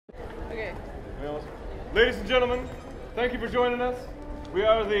Ladies and gentlemen, thank you for joining us. We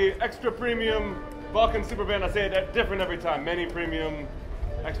are the extra premium Balkan Superband. I say it different every time. Many premium,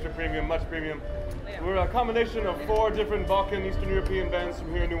 extra premium, much premium. We're a combination of 4 different Balkan Eastern European bands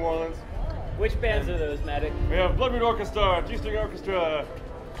from here in New Orleans. Which bands are those, Mattick? We have Bloodroot Orkaestarr, String Orchestra,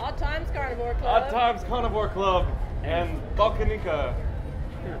 Times Carnivore Club, Times Carnivore Club, and Balkanika.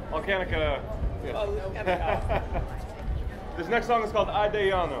 Balkanika. Yeah. This next song is called Ajde,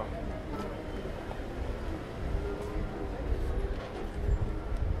 Jano.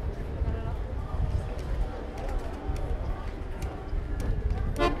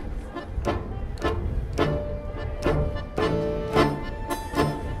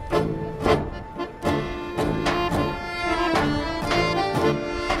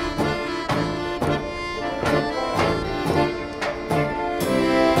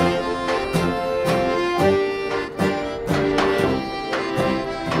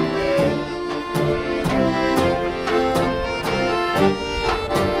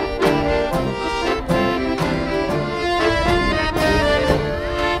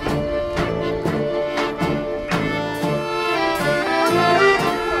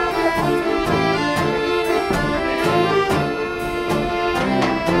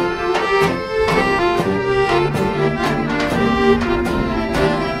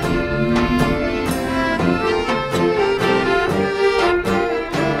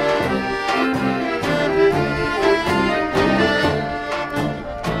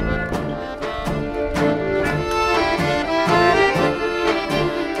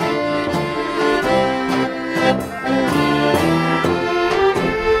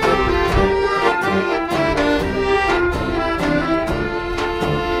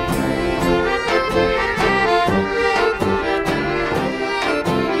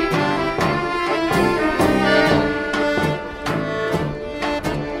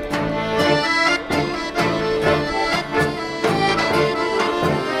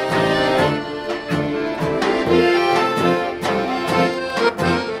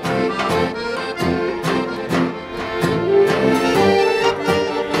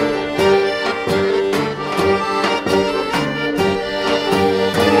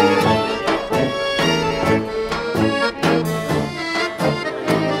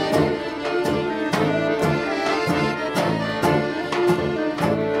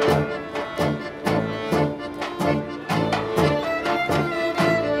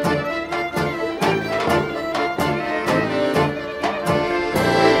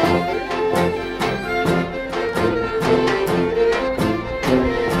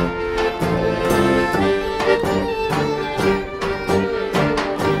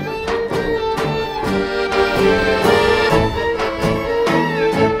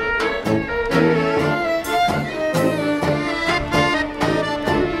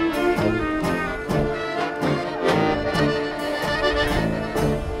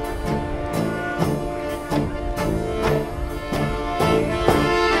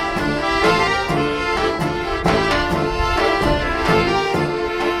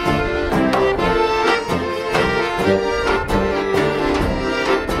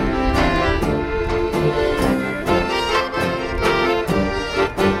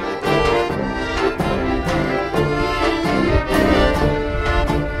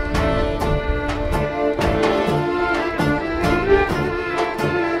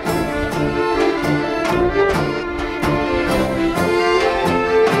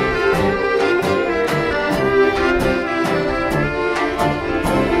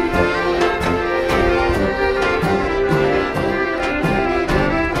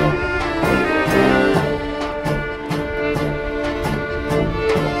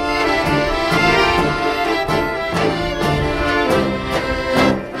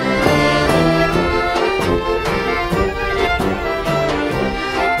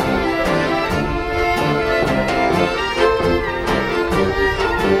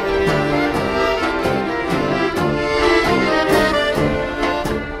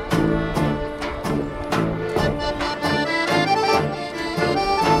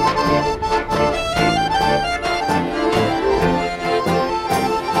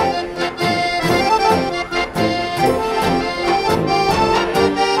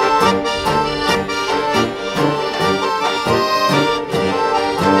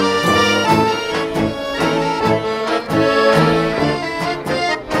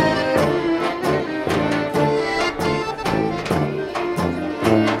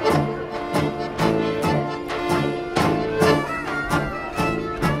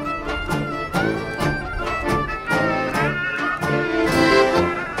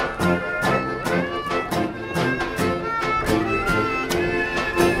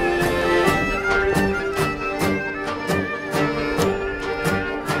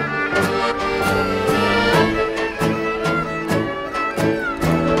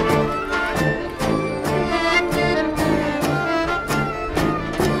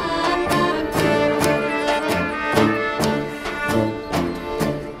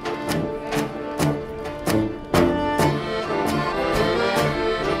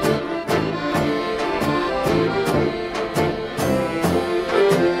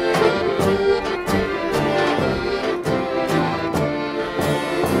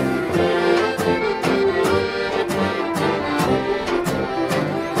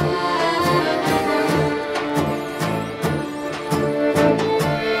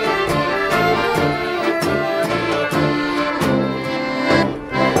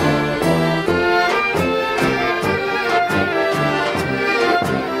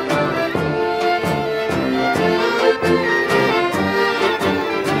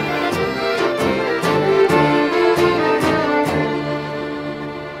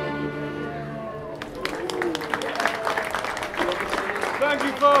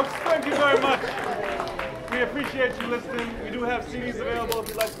 you, folks. Thank you very much. We appreciate you listening. We do have CDs available if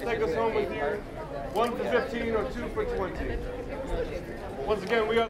you'd like to take us home with you. 1 for 15 or 2 for 20. Once again, we are